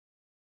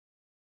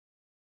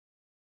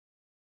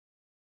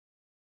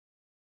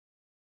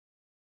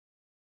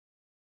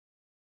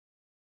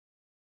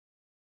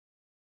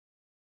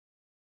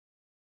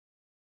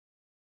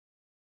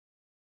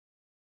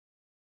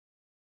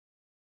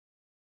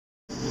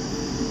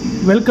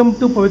Welcome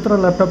to Pavithra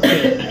Laptop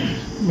Care.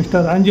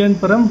 Mr. Anjan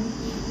Param,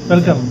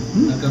 welcome.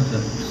 Welcome, sir.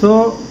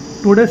 So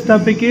today's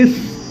topic is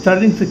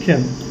charging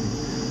section.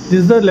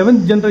 This is the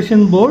 11th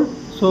generation board.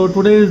 So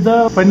today is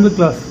the final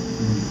class.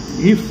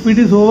 If it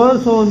is over,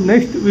 so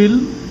next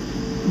we'll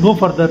go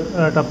further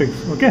topics.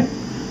 Okay.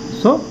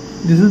 So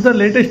this is the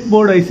latest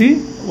board IC.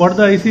 What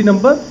the IC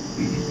number?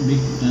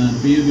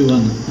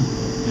 PUB1.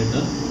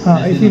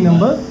 IC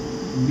number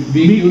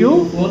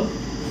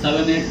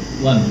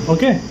BQ4781.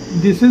 Okay.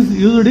 This is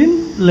used in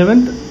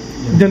 11th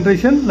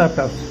generation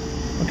laptops.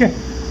 Okay.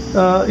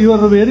 You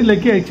are very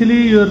lucky.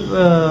 Actually, you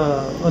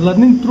are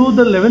learning through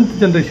the 11th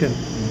generation.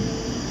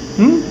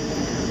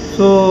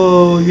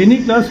 So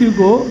any class you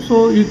go,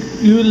 so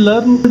you will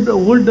learn the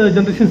old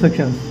generation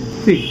sections.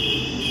 See,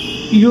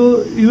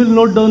 you will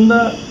note down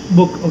the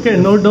book. Okay,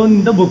 note down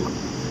in the book.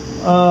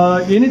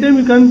 Anytime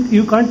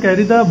you can't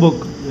carry the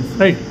book,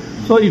 right?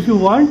 So if you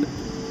want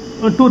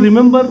to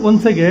remember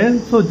once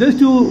again, so just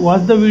you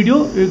watch the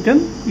video, you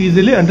can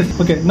easily understand.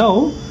 Okay,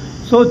 now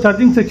so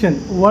charging section.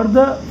 What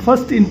the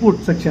first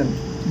input section?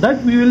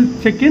 That we will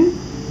check in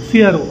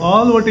CRO.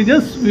 All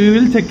voltages we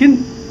will check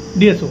in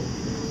DSO.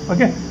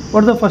 Okay.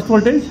 What is the first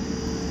voltage?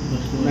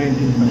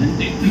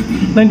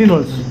 19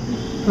 volts.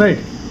 Right.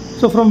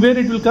 So from where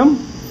it will come?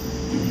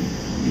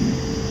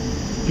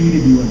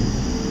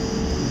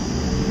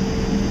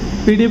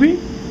 PDB?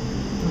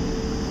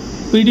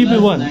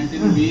 PDB1.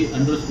 19B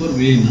underscore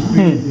V.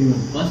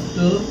 First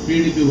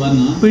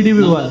PDB1.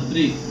 PDB1.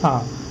 3.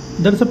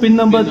 That's a pin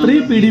number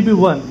 3,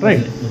 PDB1. Right.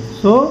 Yes.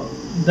 So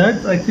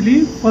that's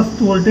actually first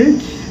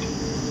voltage.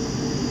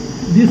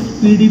 This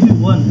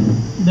PDB1.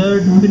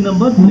 That pin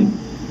number 3.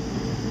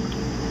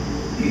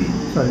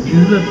 Sorry, this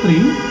is a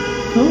 3.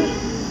 So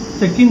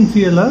check in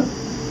CLR.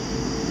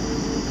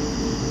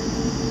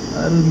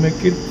 I'll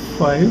make it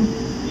 5.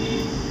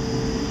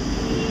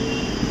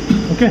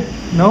 Okay.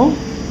 Now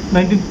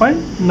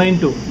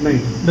 19.92.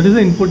 That is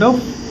the input of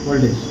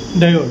voltage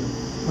diode.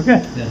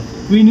 Okay. Yes.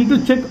 We need to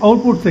check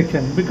output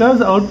section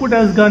because output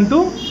has gone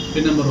to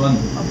Pin number 1.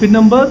 pin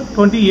number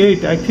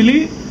 28.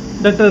 Actually,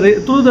 that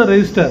through the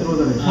resistor.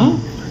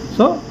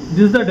 So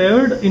this is the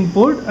diode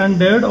input and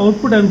diode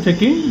output I am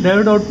checking.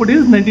 Diode output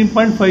is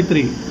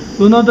 19.53.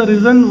 You know the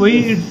reason why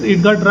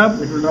it got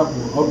dropped? It will drop.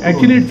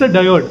 Actually, it's a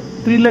diode,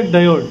 3-leg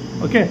diode.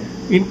 Okay.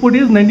 Input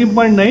is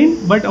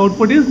 19.9 but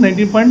output is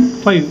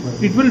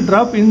 19.5. It will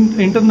drop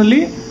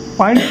internally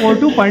 0.4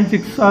 to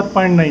 0.6 or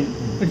 0.9.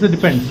 It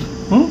depends.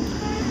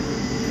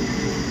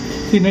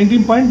 See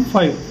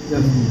 19.5.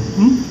 Yes.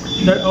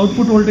 The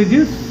output voltage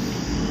is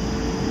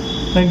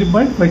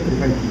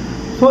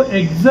 19.53. So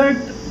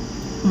exact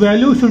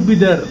value should be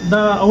there. The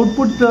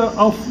output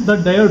of the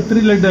diode,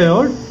 3-leg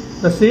diode,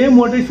 the same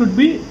voltage should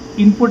be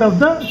input of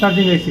the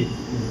charging IC.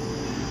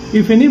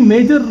 If any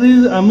major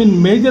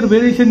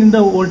variation in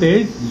the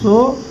voltage,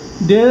 so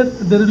there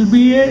will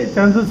be a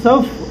chances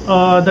of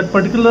that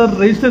particular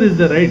resistor is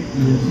there, right?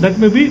 Yes. That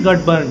may be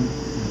got burned,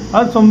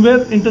 or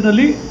somewhere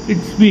internally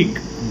it's weak.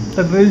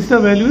 That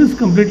resistor value is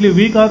completely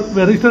weak or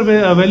resistor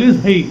value is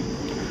high.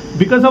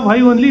 Because of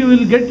high only you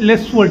will get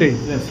less voltage.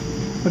 Yes.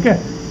 Okay.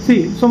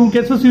 See, some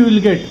cases you will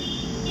get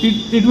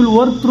it will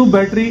work through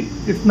battery.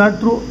 It's not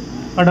through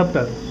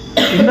adapter.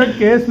 In that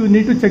case, you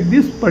need to check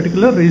this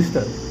particular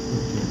resistor.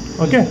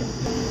 Okay.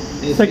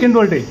 Second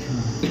voltage,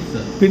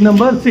 pin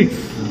number 6.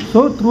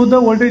 So through the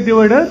voltage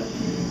divider,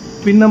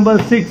 pin number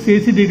 6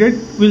 AC detect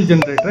will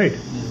generate, right?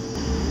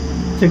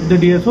 Check the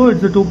DSO,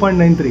 it's a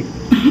 2.93.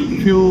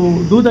 If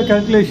you do the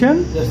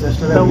calculation, Yes,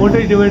 the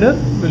voltage divider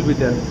will be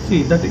there.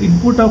 See that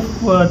input of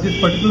this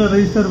particular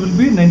resistor will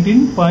be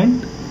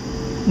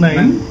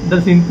 19.9.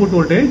 That's input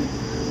voltage,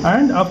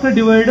 and after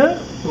divider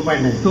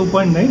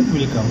 2.9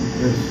 will come.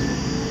 Yes.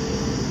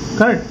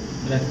 Correct.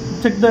 Right.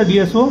 Check the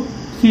DSO.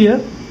 See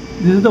here,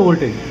 this is the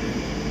voltage.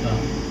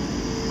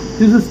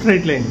 This is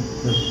straight line.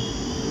 Yes.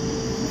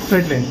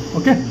 Straight line.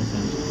 Okay.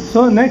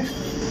 So next,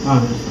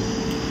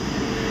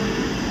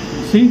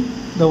 see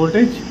the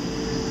voltage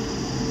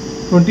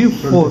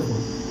 24.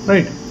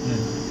 Right.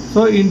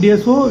 So in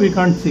DSO we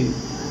can't see.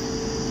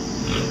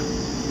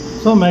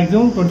 So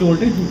maximum 20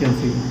 voltage we can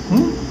see.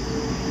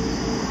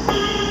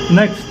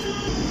 Next,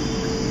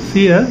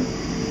 see here,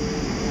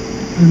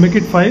 we'll make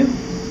it 5,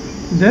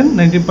 then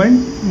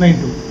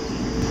 19.92.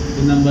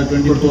 Pin number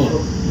 24.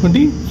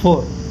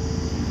 24.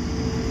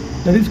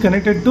 That is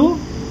connected to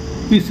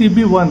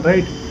PCB1,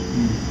 right?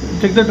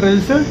 Check that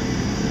resistor.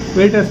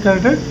 Where it has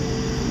connected.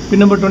 Pin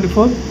number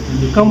 24.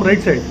 Come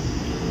right side.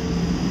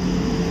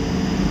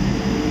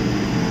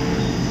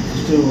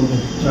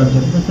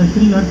 That's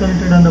actually not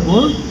connected on the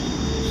board.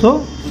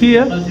 So see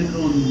here.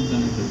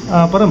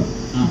 Param,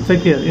 check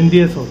here in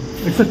DSO.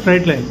 It's a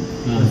straight line.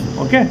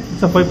 Okay.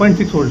 It's a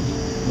 5.6 volts.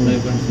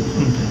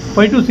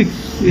 5 to 6.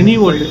 Any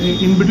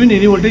voltage in between,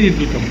 any voltage it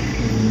will come.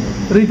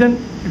 Reason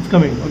it's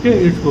coming.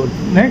 Okay, it's good.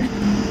 Next.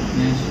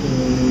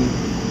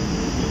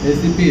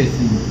 ACP.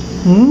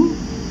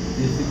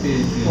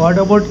 What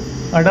about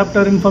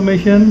adapter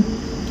information?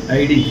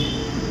 ID.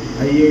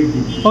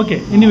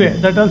 Okay, anyway,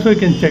 that also you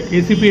can check.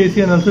 ACP,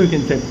 AC and also you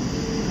can check.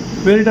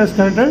 where it has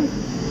connected?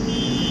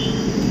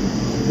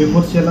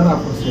 Before cell or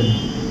after cell?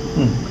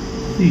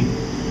 See,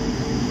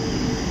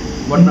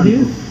 One and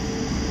two.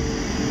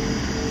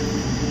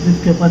 this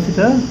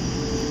capacitor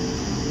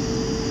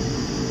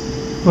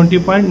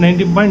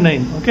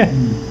 19.9, okay.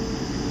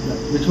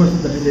 Which was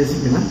that is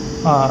ACP, na?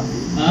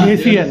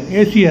 ACN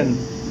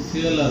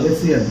CLR.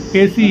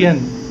 ACN.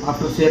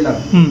 After CLR.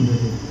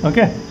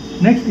 Okay.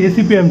 Next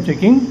ACP I am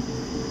checking.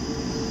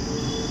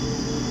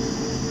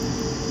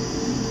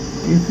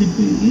 ACP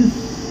is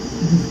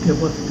this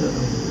capacitor.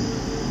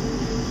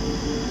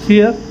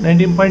 Here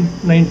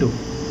 19.92.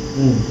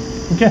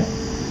 Okay.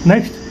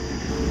 Next.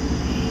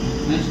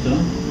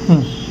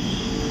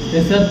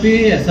 SRP,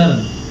 SRN.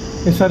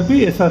 SRP,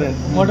 SRN.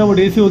 What about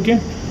AC OK?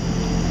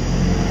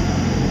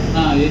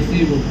 AC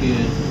okay.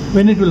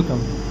 When it will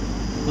come?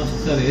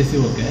 First sir AC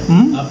okay.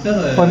 After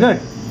Forget.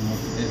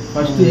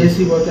 First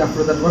AC work,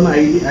 after that one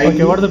ID.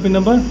 Okay, what is the pin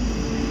number?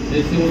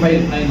 AC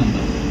okay 5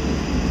 number.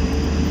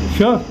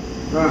 Sure.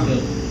 Ah.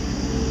 Sure.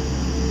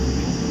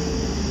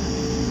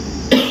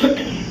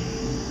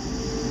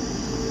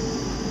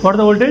 What is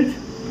the voltage?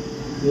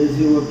 AC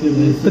work,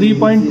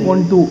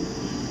 3.12.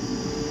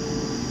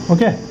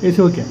 Okay,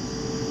 AC OK.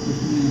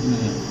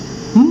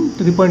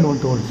 3.12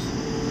 volts.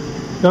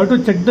 You have to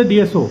check the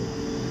DSO.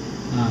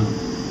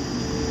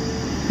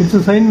 It's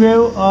a sine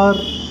wave or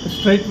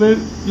straight wave,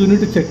 you need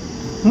to check.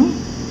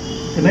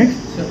 Okay, next.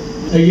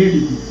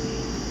 IADP.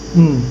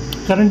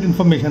 Current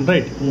information,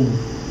 right?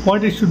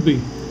 What it should be?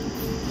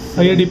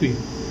 IADP.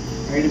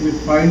 IADP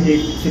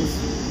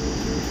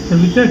 0.86. Shall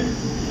we check?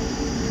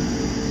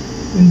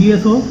 In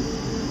DSO,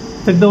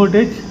 check the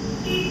voltage.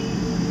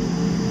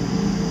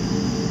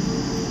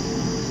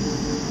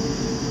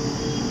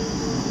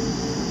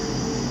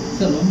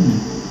 Sir, 1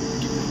 minute.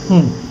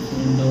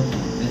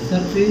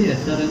 SRP,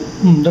 SRN.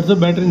 That's the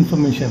battery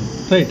information,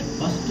 right?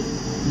 First,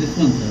 this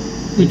one, sir.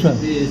 Which one?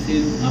 AC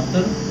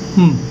after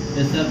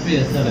SRP,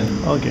 SRN.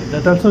 Okay,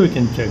 that also we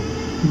can check.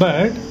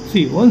 But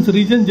see, once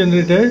region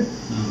generated,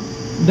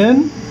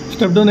 then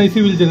step down IC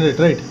will generate,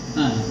 right?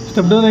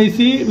 Step down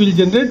IC will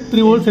generate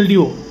 3 volts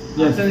LDO.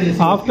 Yes.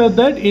 After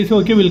that, AC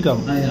OK will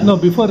come. Yeah. No,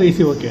 before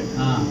AC OK.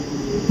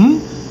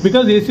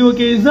 Because AC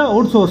OK is the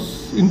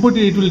outsource input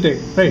it will take,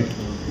 right?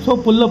 So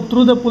pull up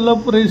through the pull up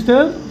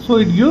resistor, so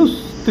it gives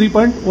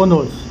 3.1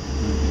 volts.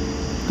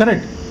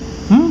 Correct.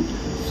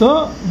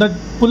 So that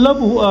pull up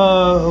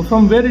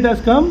from where it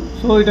has come,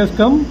 so it has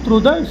come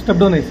through the step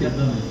down IC.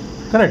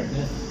 Correct.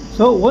 Yes.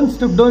 So once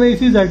step down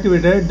AC is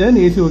activated, then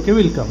AC OK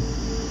will come.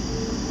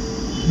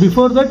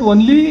 Before that,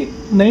 only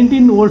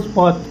 19 volts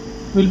path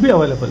will be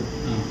available.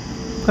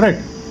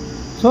 Correct.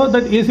 So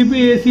that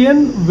ACP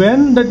ACN,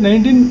 when that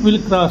 19 will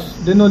cross,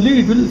 then only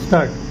it will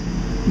start.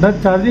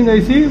 That charging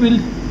IC will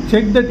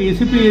check that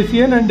ACP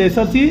ACN and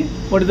SRC.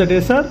 What is that?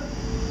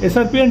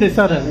 SRP and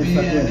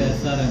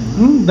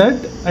SRN.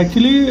 That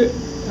actually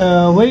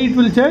why it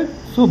will check?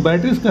 So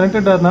battery is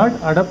connected or not,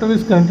 adapter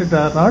is connected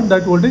or not,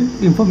 that voltage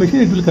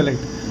information it will collect,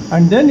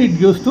 and then it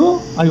goes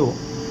to IO.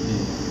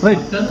 Right,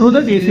 through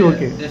that AC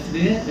OK.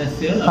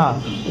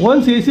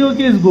 Once AC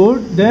OK is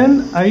good,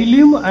 then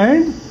ILIM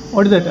and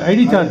what is that?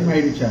 ID charge.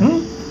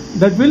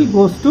 That will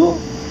goes to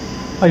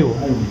IO.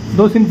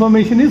 Those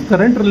information is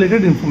current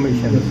related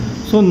information. Yes.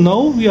 So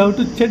now we have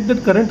to check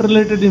that current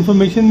related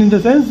information in the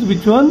sense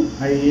which one?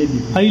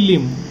 IADP.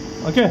 ILIM.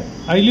 Okay,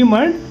 ILIM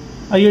and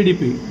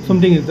IADP.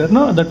 Something is there,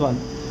 no? That one.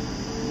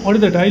 What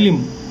is that?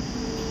 ILIM.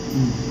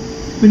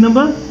 Pin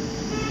number?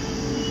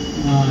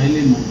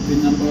 ILIM.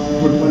 Pin number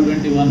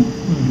 21.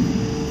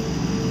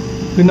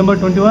 Pin number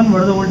 21.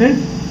 What is the voltage?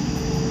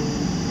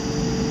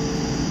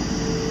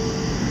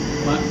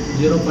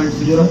 0.6.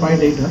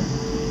 0.8.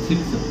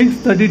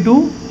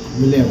 632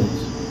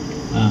 Milliamps.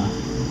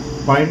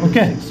 0.6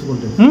 Okay.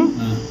 voltage.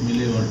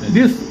 Millivoltage.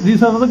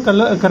 These are the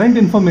current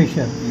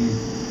information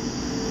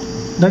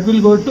that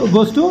will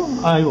goes to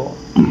IO.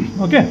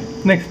 Okay,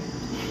 next.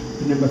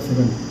 Pin number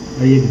 7.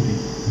 IADP.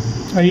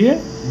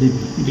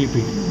 DP.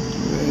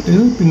 It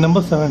is pin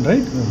number 7,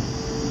 right?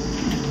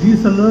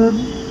 These are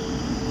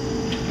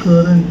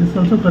current. This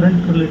also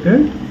current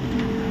related.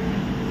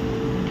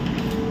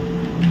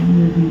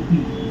 DP.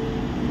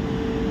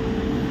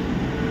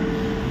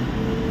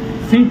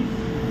 See,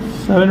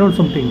 7 or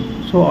something.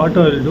 So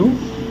auto will do.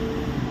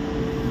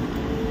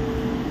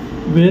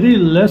 Very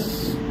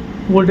less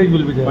voltage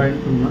will be there.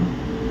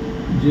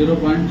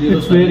 0.07.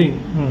 It's varying.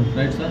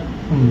 Right, sir?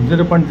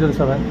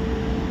 0.07.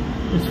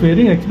 It's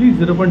varying actually.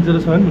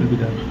 0.07 will be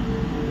there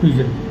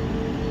usually.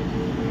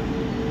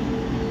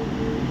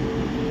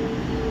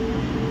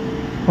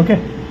 Okay.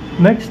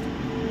 Next.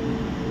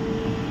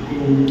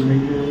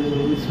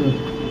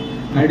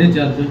 ID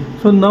charge.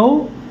 So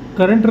now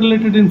current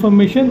related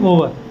information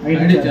over.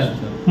 ID charge,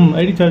 sir.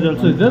 ID charge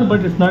also is there,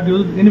 but it's not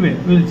used anyway.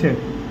 We will check.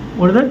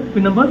 What is that?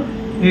 Pin number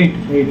 8.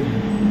 8.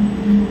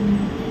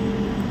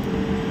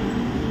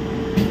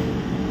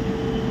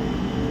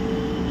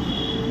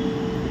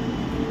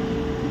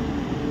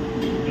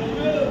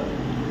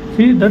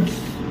 See, that's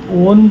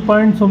 1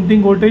 point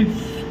something voltage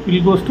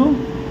will goes to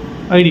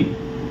ID.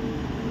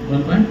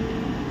 1 point?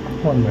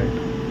 1 minute.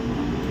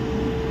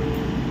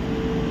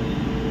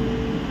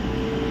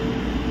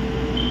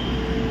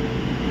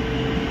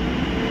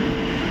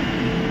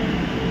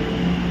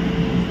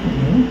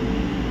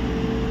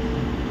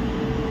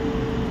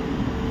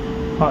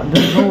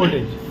 There is no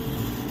voltage.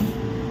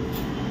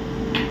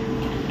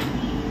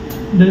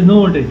 There is no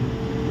voltage.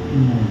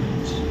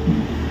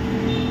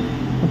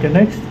 Okay,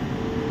 next.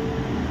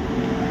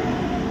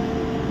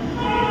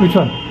 Which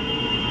one?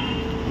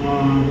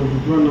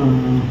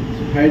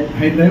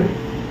 High drive.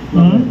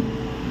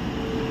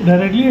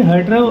 Directly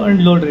high drive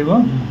and low drive.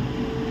 Huh?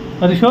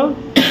 Are you sure?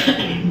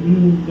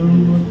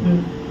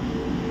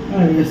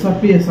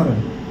 SRP, SRN.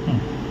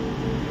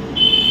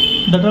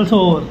 That also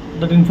over.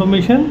 That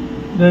information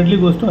directly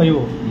goes to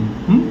IO.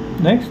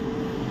 Next.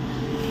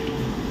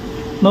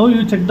 Now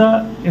you check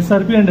the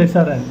SRP and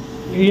SRN.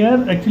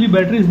 Here actually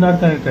battery is not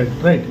connected,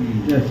 right?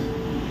 Yes.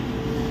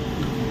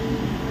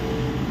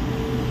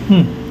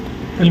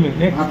 Tell me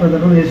next. After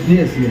that one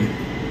SDSL.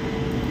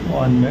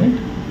 1 minute.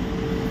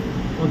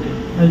 Okay,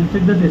 I will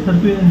check that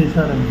SRP and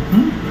SRN.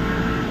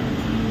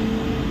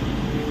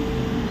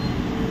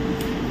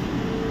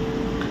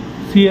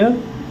 See here,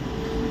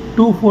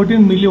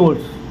 214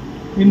 millivolts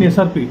in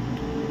SRP.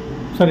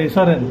 Sorry,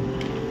 SRN.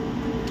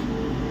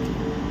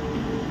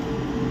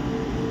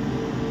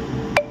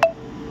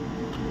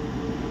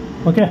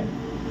 Okay,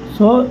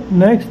 so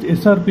next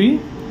SRP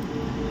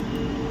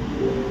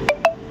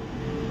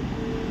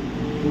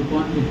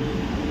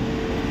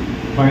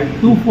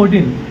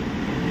 214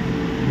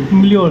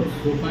 millivolts.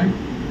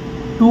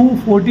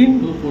 214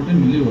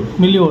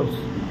 millivolts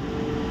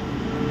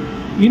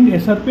in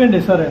SRP and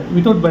SRN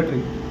without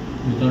battery.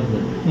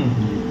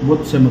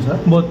 Both same, sir.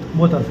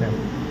 Both are same.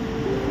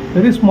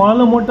 Very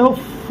small amount of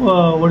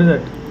what is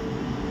that?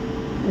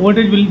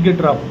 Voltage will get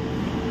dropped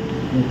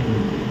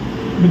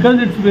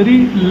because it's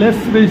very less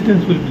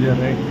resistance will be there,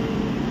 right?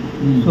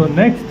 So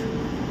next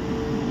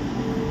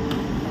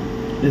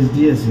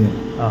SDSL.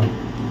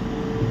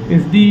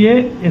 SDA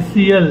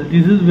SCL.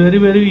 This is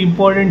very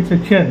important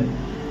section.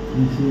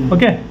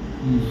 Okay.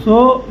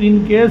 So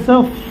in case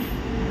of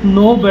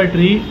no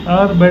battery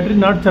or battery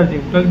not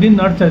charging, plugged in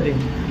not charging,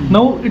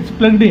 now it's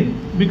plugged in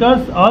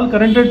because all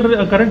current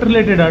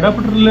related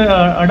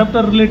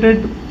adapter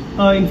related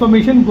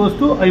information goes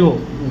to IO.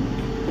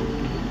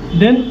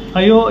 Then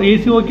IO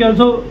ACOK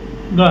also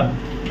gone,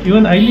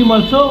 even ILIM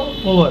also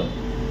over.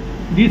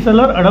 These all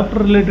are adapter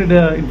related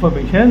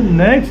information.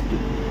 Next,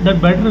 that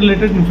battery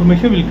related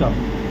information will come.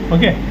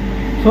 Okay,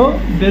 so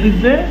there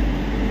is a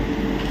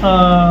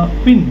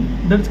pin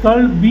that's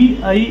called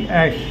BI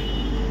hash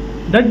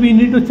that we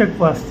need to check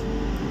first.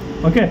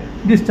 Okay,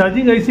 this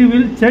charging IC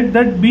will check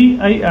that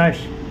BI hash.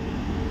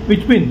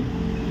 Which pin?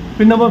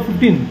 Pin number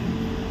 15,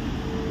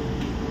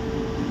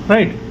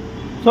 right?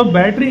 So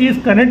battery is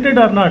connected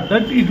or not,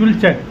 that it will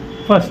check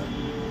first.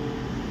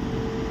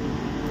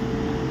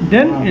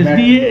 Then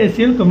SDA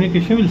SCL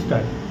communication will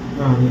start.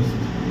 Yes.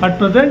 At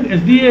present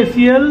SDA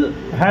SCL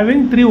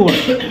having 3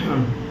 volts,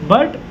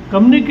 but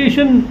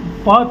communication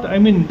path, I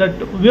mean that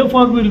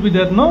waveform will be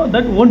there, no,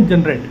 that won't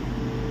generate,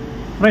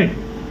 right?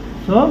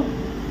 So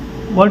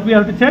what we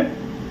have to check?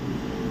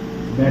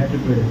 Battery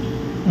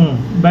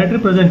present. Battery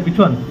present, which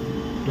one?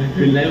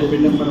 Pin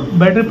number.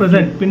 Battery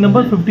present, pin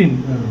number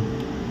 15.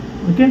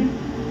 Okay,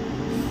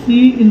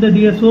 see in the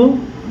DSO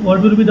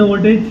what will be the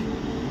voltage?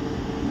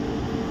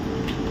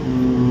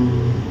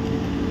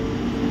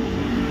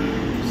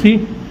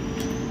 See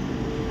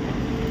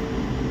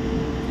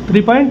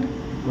 3.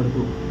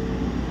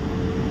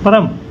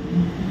 Param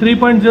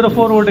 3.04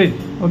 voltage.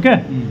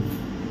 Okay,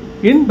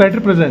 in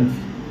battery presence.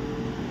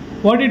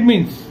 What it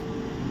means?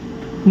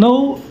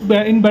 Now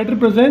in battery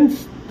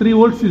presence 3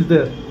 volts is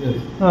there. Yes.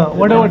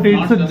 Whatever it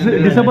is, it's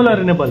disable or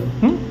enable?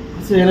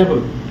 It's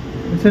enable.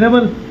 It's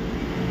enable.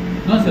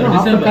 No, sir.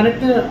 After Disable.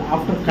 connected,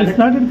 It's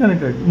not yet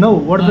connected. No,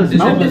 what is the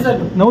Disable.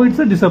 Disable. Now it's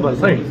a disable,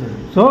 right?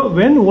 Disable. So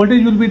when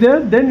voltage will be there,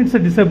 then it's a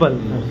disable.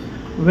 Yes.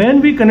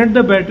 When we connect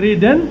the battery,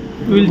 then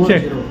we will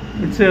check. Zero.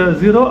 It's a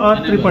 0 or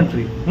Enable.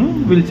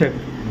 3.3. We'll check.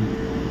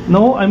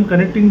 Now I'm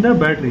connecting the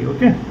battery.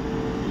 Okay.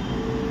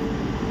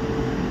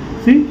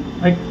 See,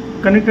 I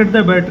connected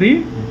the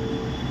battery.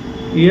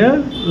 Here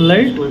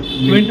light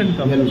went and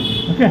come.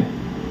 Okay.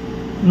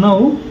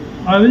 Now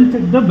I will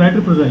check the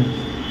battery presence.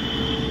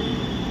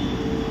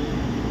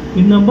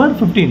 Pin number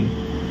 15.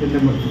 Pin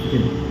number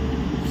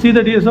 15. See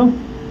the DSO?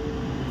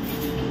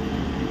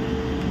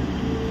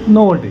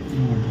 No voltage.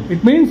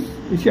 It means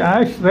it's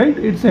ash, right?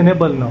 It's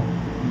enable now.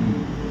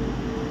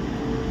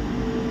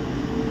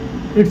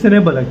 It's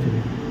enable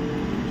actually.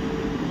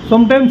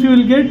 Sometimes you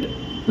will get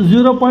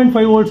 0.5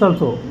 volts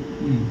also.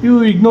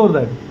 You ignore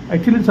that.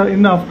 Actually it's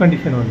in off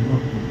condition only.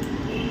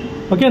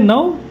 Okay,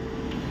 now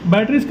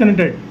battery is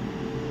connected.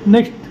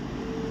 Next,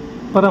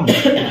 Param.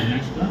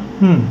 Next,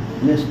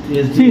 Next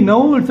SD. See,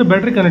 now it's a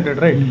battery connected,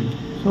 right?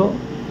 So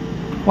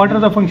what are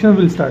the functions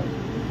will start?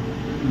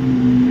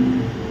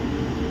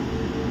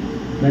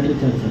 Battery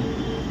charger.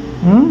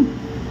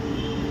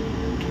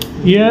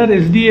 Here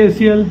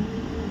SDACL.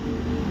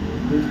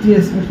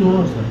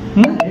 SDSL.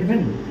 Hmm?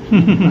 Even.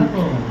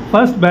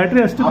 First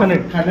battery has to After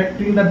connect.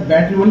 connecting the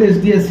battery, only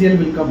SDSCL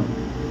will come.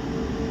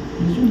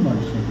 This one what,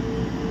 sir?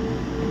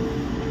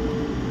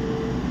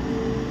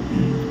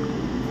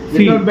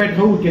 See. Without battery,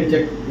 how we can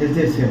check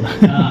SDSCL?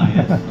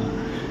 Yes, sir.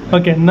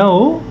 Okay, now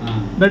Ah.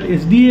 that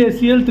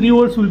SDACL 3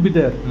 volts will be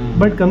there,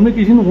 but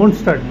communication won't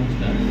start. Don't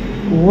start.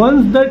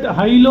 Once that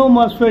high-low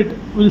MOSFET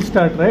will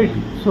start, right?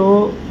 So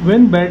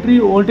when battery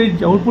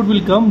voltage output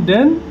will come,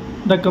 then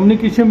the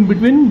communication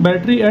between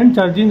battery and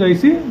charging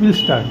IC will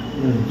start.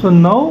 So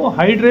now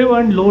high drive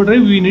and low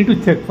drive we need to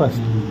check first,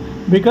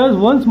 because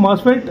once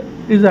MOSFET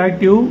is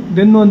active,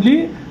 then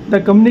only the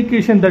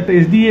communication, that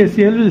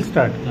SDACL will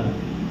start.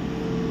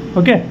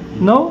 Okay.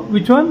 Now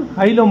which one?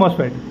 High-low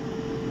MOSFET.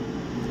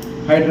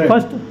 High drive.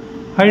 First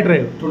high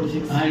drive.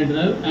 26. High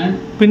drive and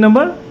Pin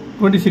number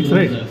 26, low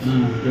right? drive.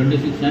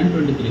 26 and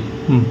 23.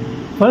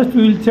 First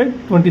we will check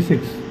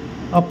 26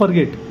 upper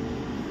gate.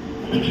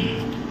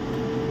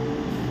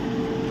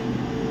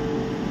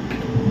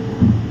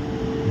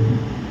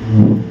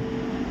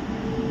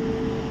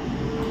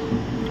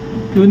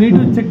 You need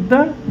to check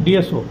the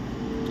DSO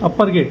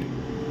upper gate.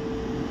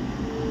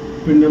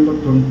 Pin number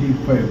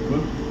 25.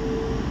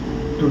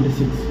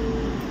 26.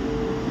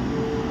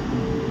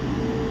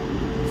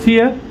 See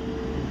here,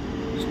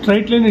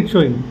 straight line it's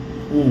showing.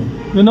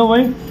 You know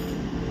why?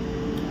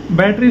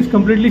 Battery is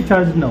completely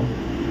charged now.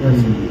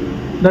 Yes.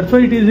 That's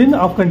why it is in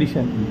off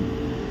condition.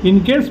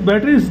 In case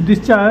battery is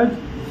discharged,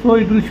 so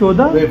it will show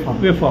the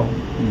waveform.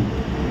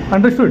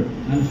 Understood?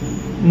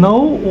 Now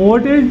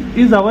voltage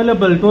is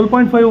available,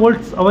 12.5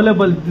 volts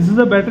available. This is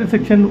the battery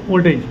section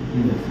voltage,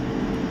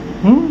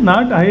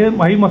 not high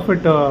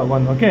MOSFET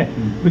one. Okay,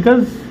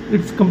 because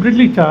it's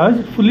completely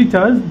charged, fully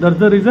charged. That's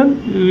the reason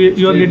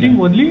you are getting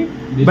only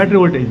battery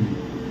voltage.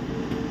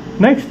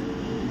 Next,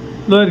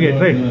 lower gate,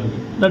 right? Lower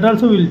gate. That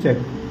also we will check.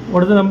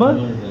 What is the number?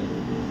 Lower drive.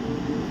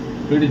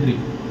 23.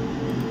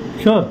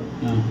 Sure.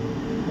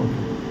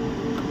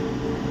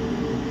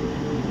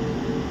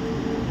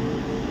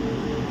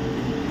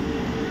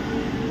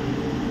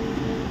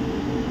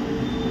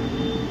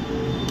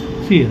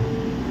 See here.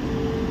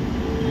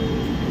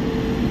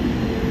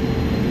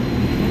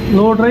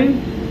 Low drive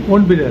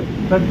won't be there.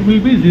 That will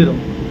be 0.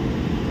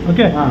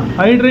 Okay.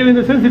 High drive in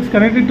the sense it's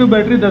connected to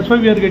battery. That's why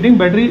we are getting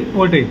battery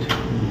voltage.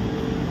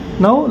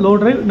 Now low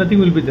drive, nothing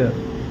will be there.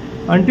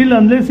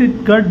 Unless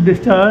it got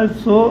discharged,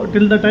 so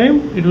till the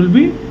time it will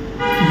be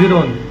 0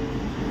 only.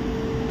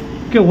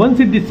 Okay. Once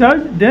it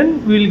discharged,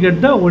 then we will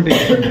get the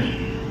voltage.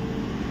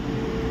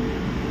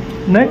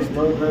 Next.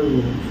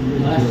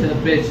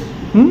 Last page.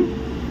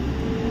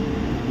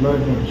 Lower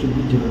drive should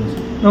be 0.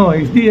 No,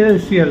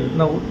 SDACL.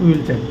 Now we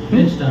will check.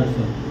 Phase start,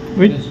 sir.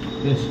 Which?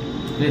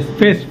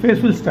 Phase.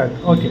 Phase will start.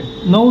 Okay.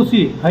 Now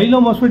see,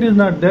 high-low MOSFET is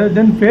not there,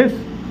 then phase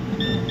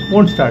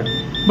won't start.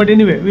 But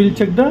anyway, we will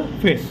check the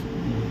phase.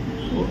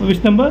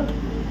 Which number?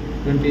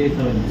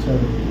 27.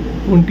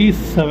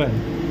 27.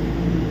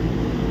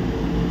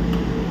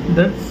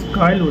 That's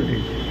coil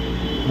voltage.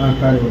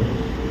 Coil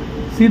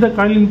voltage. See the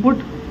coil input?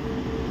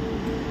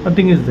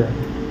 Nothing is there.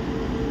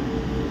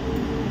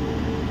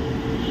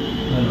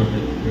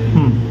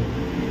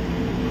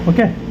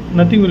 Okay,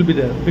 nothing will be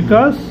there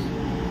because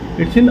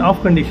it's in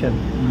off condition.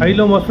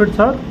 High-low MOSFETs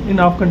are in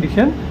off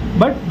condition,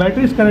 but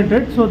battery is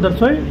connected, so that's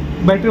why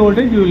battery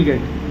voltage you will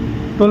get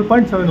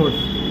 12.7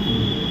 volts.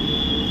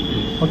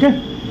 Okay,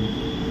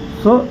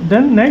 so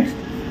then next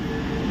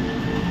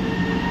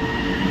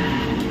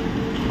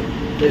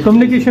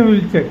communication we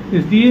will check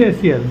is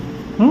DACL.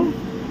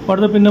 What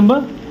is the pin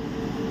number?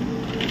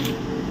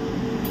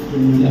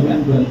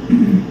 11, 12.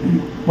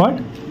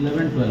 What?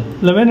 11,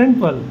 12. 11 and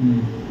 12.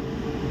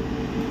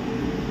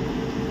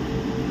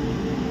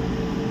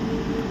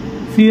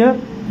 See here,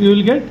 you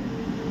will get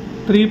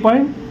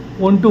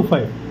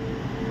 3.125.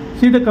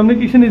 See the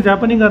communication is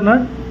happening or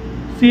not?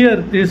 See here,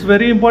 this is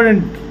very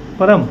important,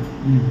 Param.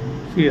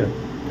 See here.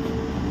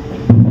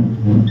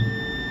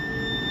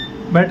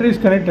 Battery is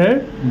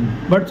connected,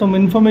 but some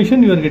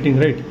information you are getting,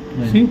 right?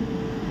 See?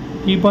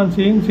 Keep on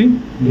seeing, see?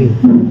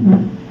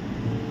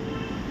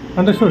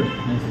 Understood?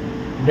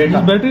 This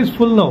battery is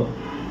full now.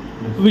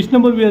 Which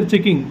number we are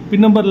checking?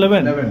 Pin number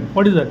 11. 11.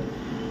 What is that?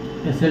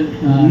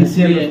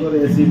 SDA.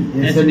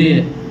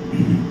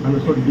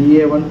 Understood.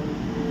 DA1.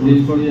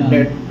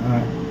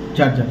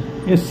 Charger.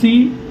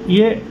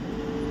 SCA.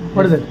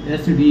 What is that?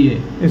 SDA.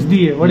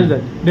 SDA. What is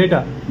that?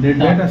 Data.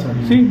 Data, sir.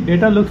 See,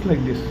 data looks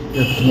like this.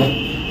 Yes.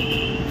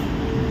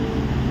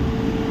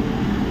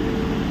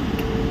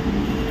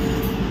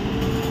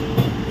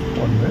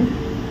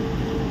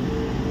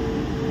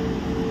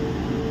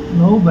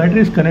 Now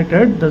battery is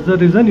connected. That's the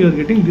reason you are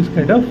getting this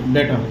kind of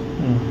Data.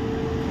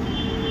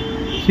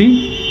 See,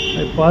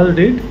 I paused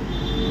it.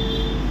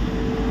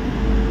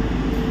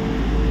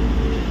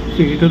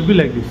 See, it will be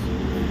like this.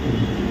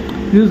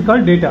 This is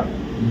called data.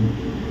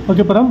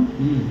 Okay, Param.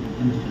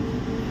 Understood.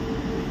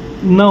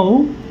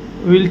 Now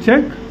we will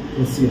check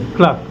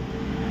clock.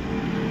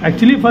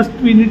 Actually, first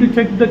we need to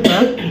check the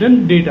clock,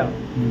 then data.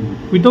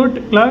 Without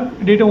clock,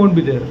 data won't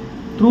be there.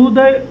 Through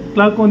the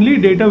clock only,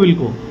 data will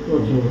go.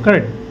 Okay.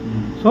 Correct.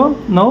 So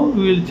now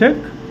we will check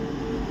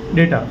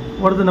data.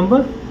 What is the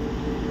number?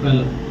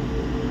 12.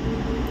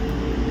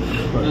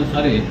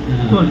 Sorry.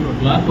 12.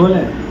 Clock.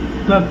 12.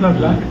 Clock.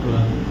 12.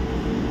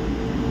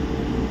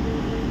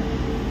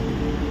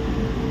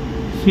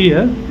 See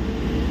here.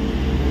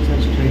 It's a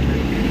straight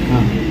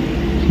line.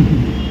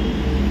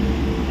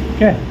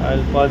 Okay,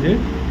 I'll pause it.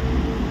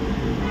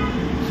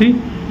 See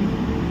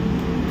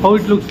how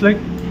it looks like.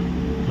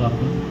 Clock.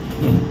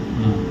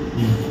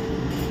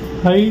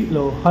 High,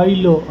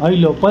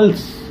 low,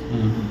 pulse.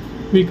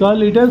 We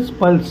call it as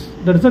pulse.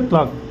 That is a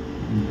clock.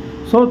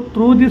 So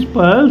through this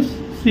pulse,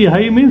 see,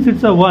 high means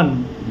it's a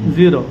 1,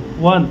 0,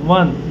 1,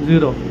 1,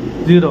 0,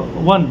 0,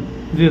 1,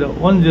 0,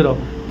 1, 0.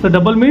 So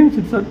double means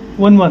it's a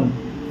 1, 1.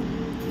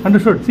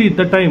 Understood? See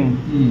the time.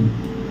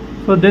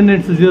 So then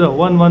it's 0,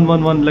 1, 1,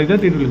 1, 1, like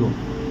that it will go.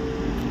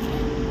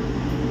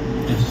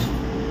 Yes.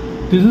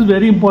 This is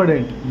very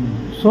important.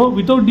 So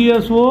without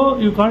DSO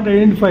you can't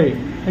identify.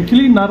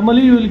 Actually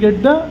normally you will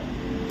get the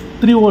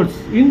 3 volts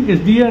in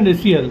SDA and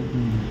SCL.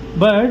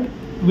 But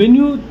when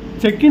you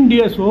check in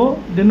DSO,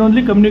 then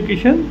only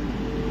communication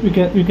we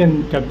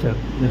can capture.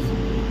 Yes.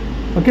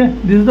 Okay,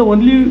 this is the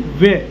only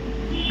way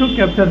to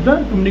capture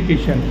the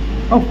communication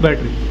of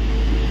battery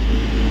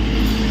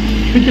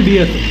with the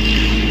DSO.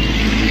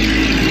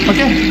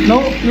 Okay, now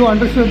you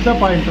understood the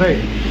point,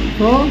 right?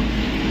 So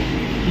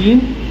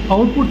in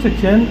output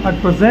section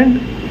at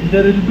present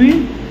there will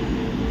be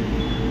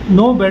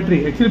no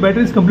battery. Actually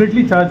battery is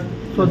completely charged,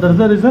 so that's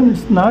the reason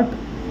it's not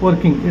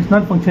working, it's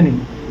not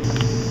functioning.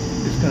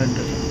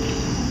 Disconnected.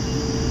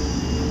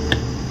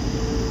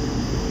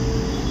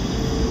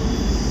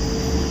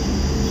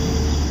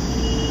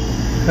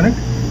 Connect?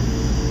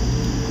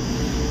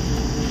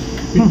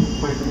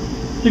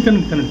 You can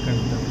connect.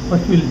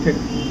 First we will check.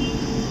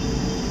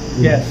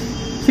 Yes.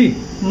 See,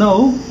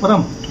 now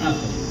Param,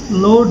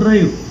 low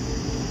drive.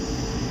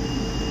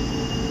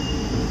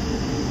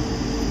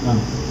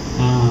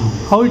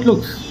 How it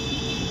looks?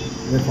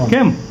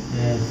 Cam.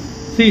 Yes.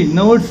 See,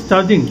 now it's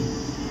charging.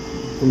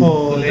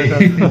 Oh,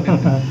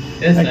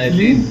 Yes, I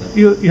actually think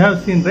so. you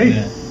have seen, right?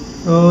 Yeah.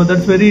 So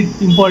that's very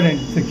important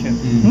section.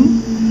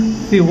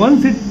 See,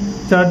 once it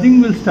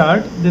charging will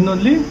start, then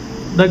only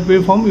that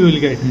waveform you will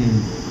get.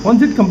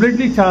 Once it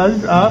completely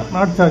charged or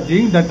not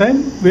charging, that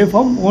time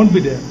waveform won't be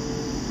there.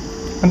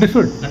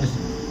 Understood?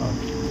 Understand.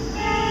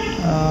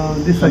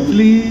 This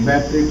actually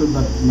battery to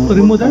the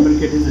remove that?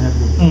 communication is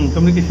happening.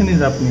 Communication is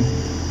happening.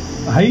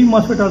 High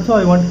MOSFET also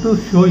I wanted to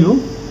show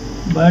you,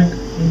 but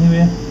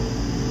anyway.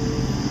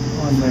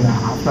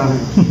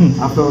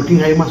 After working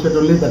high MOSFET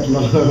only that it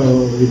will.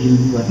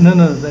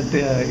 No, that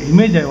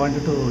image I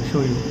wanted to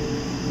show you.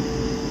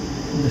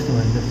 Just a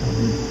minute. Just a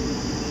minute.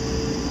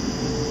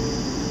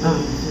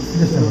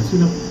 Just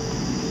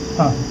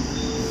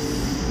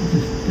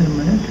a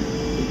minute.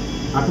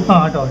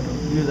 Auto.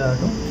 Use the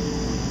auto.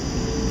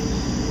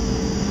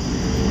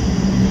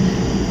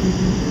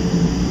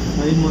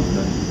 High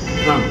MOSFET.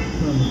 No.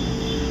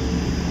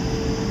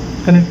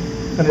 Connect.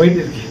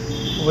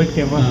 Wait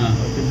camera.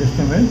 Okay, just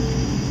a minute.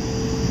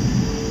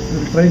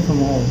 We'll try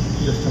somehow.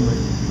 Just a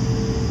minute.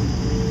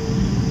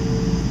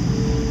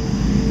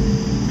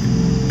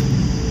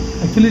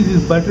 Actually,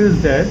 this battery is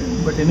dead,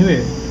 but anyway,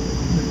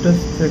 let us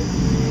check.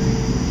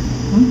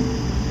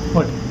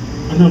 What?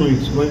 No,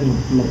 it's going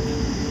low.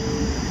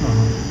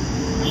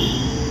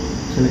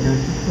 Shall I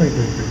connect it? Wait.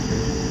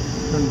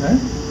 Done that.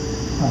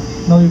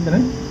 Now you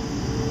connect.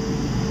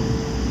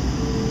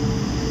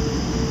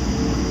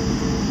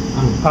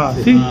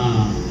 See?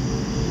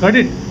 Got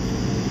it?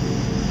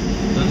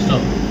 Don't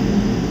stop.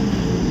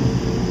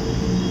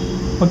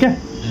 Okay?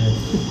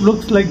 Yes. It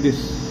looks like this.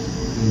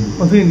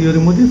 Once again, you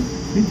remove this.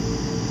 See?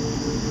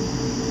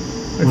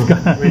 It's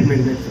gone.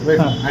 Wait.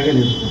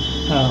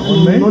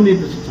 Again. No need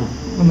to switch on.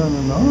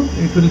 No.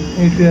 It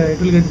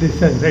will get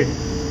discharged, right?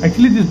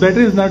 Actually, this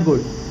battery is not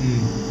good.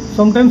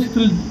 Sometimes it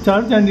will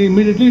charge and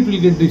immediately it will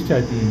get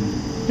discharged.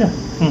 Yeah.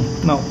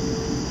 Now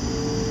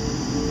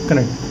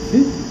connect.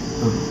 See?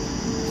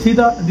 See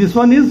this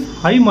one is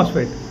high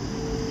MOSFET.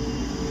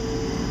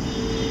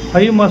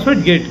 High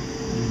MOSFET gate.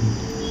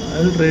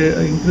 I will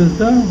increase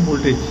the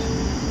voltage.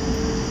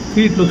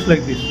 See, it looks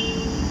like this.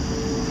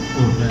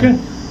 Okay.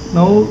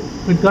 Now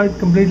it got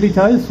completely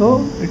charged,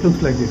 so it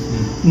looks like this.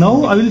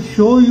 Now I will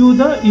show you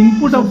the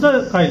input of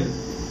the coil.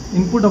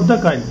 Input of the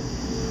coil.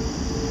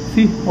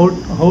 See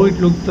how it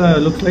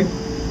looks like.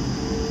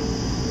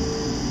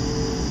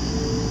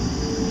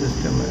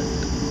 Just a minute.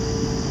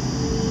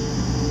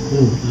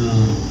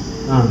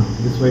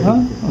 This way.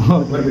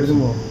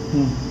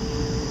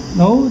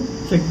 Now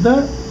check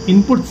the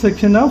input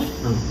section of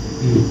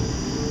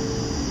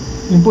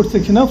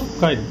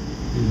coil.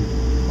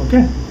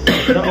 Okay.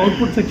 The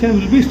output section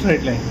will be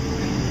straight line.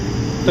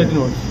 13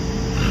 volts.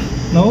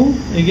 Now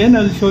again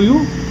I will show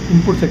you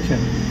input section.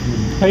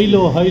 High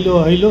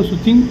low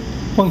switching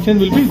function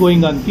will be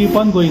going on, keep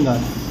on going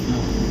on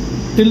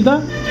till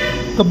the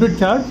complete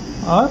charge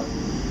or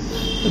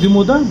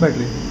remove the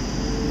battery.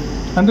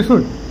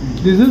 Understood?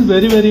 This is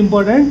very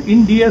important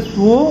in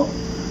DSO,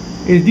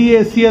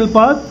 SDA, SCL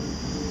path.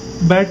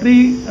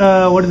 Battery,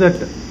 what is that?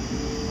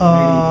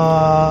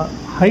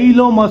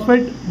 high-low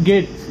MOSFET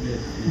gates.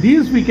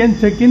 These we can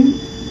check in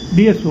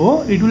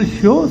DSO. It will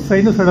show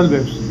sinusoidal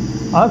waves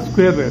or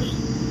square waves,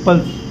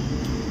 pulse.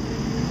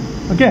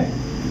 Okay,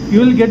 you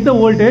will get the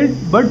voltage,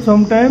 but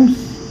sometimes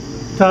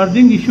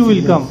charging issue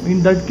will come.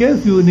 In that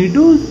case, you need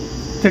to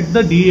check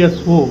the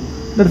DSO.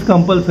 That is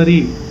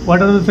compulsory.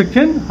 What are the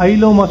section?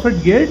 High-low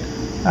MOSFET gate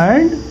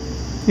and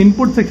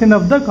input section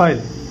of the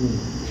coil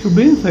should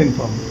be in sine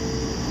form.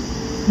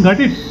 Got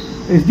it?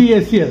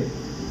 SDACL.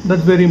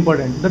 That's very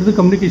important. That's the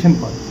communication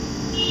part.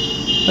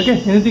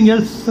 Okay. Anything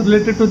else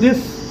related to this?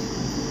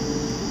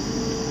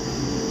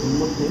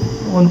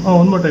 One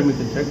more time you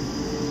can check.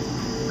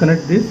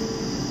 Connect this.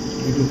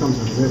 It will come,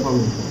 sir. Waveform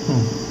will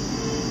come.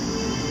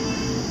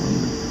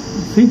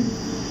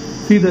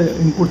 See the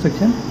input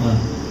section.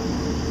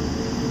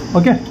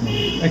 Okay.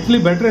 Actually,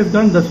 battery is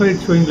gone. That's why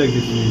it's showing like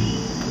this.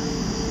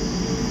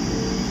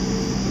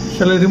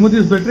 Shall I remove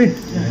this battery?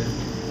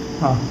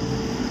 Yeah.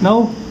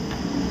 Now,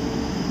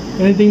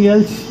 anything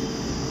else?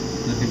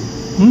 Nothing.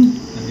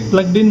 Nothing.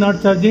 Plugged in,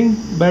 not charging.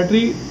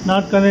 Battery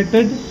not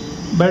connected.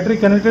 Battery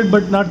connected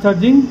but not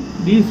charging.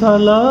 These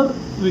all are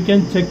we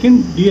can check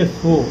in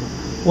DSO.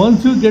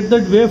 Once you get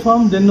that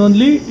waveform, then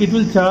only it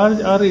will charge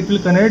or it will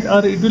connect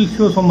or it will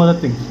show some other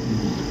things.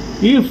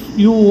 If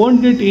you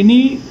won't get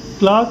any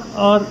clock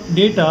or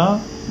data,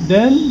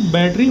 then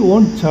battery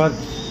won't charge.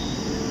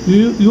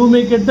 You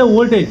may get the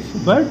voltage,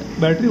 but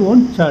battery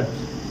won't charge.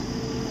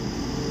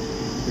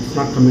 It's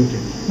not committed.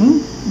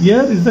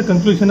 Here is the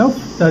conclusion of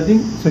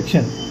charging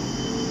section.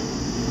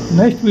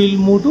 Next we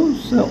will move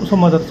to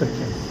some other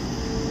section.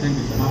 Thank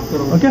you, sir. After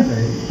Okay?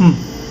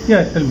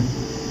 Yeah, tell me.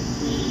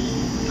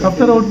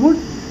 After output,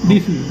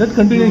 DC. That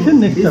continuation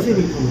next DC chapter.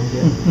 will come.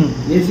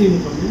 Okay. AC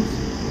will come. Means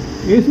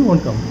AC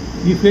won't come.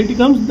 If AC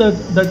comes,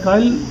 that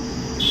coil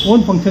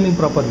won't functioning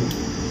properly.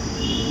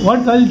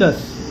 What coil does?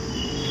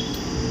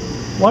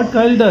 What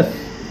coil does?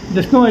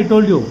 Just now I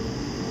told you.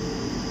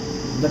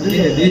 that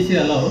is DC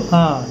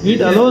allow.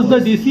 It allows the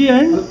DC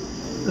and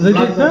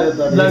reject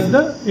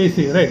the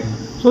AC, right?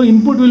 So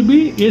input will be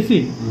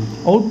AC,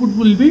 output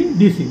will be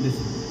DC.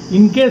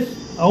 In case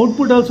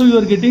output also you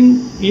are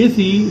getting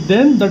AC,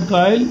 then that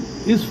coil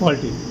is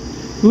faulty.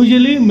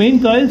 Usually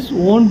main coils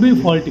won't be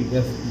faulty.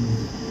 Yes.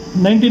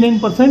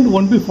 99%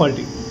 won't be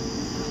faulty.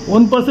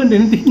 1%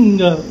 anything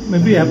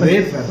maybe happens.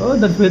 Rare, sir. So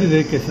that's very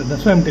rare case.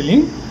 That's why I'm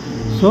telling.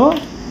 So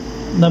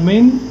the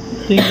main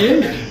thing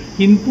is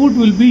input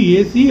will be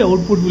AC,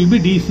 output will be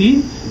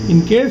DC.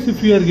 In case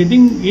if you are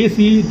getting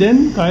AC,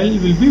 then coil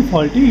will be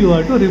faulty. You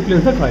have to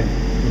replace the coil.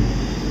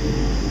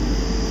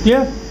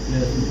 Clear?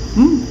 Yes.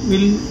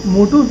 We'll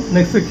move to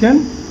next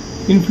section.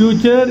 In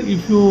future,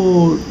 if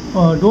you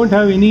don't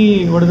have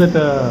any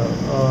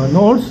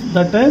notes,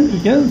 that time you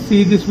can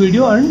see this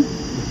video and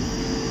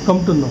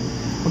come to know.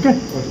 Okay?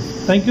 Okay.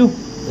 Thank you.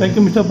 Thank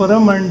you, Mr.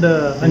 Param and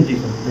Anji. Thank you,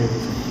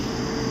 sir.